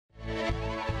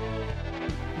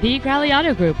The Crowley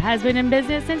Auto Group has been in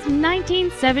business since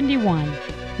 1971.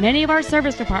 Many of our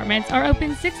service departments are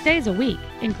open 6 days a week,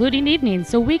 including evenings,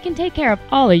 so we can take care of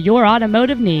all of your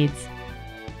automotive needs.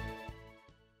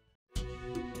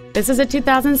 This is a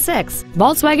 2006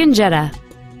 Volkswagen Jetta.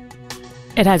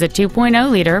 It has a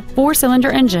 2.0-liter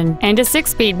four-cylinder engine and a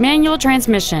 6-speed manual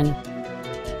transmission.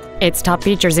 Its top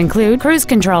features include cruise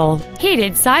control,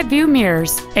 heated side view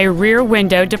mirrors, a rear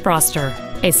window defroster,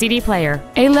 a CD player,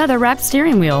 a leather-wrapped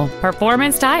steering wheel,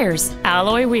 performance tires,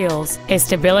 alloy wheels, a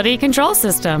stability control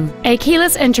system, a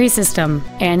keyless entry system,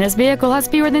 and this vehicle has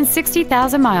fewer than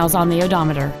 60,000 miles on the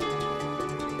odometer.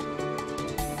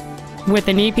 With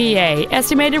an EPA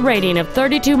estimated rating of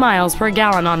 32 miles per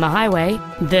gallon on the highway,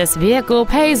 this vehicle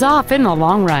pays off in the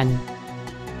long run.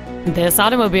 This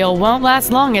automobile won't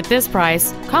last long at this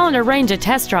price. Call and arrange a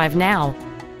test drive now.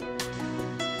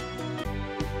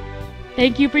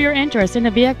 Thank you for your interest in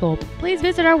the vehicle. Please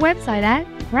visit our website at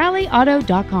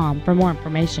crowleyauto.com for more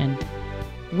information.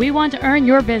 We want to earn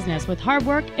your business with hard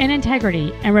work and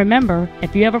integrity. And remember,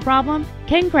 if you have a problem,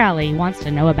 Ken Crowley wants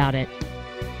to know about it.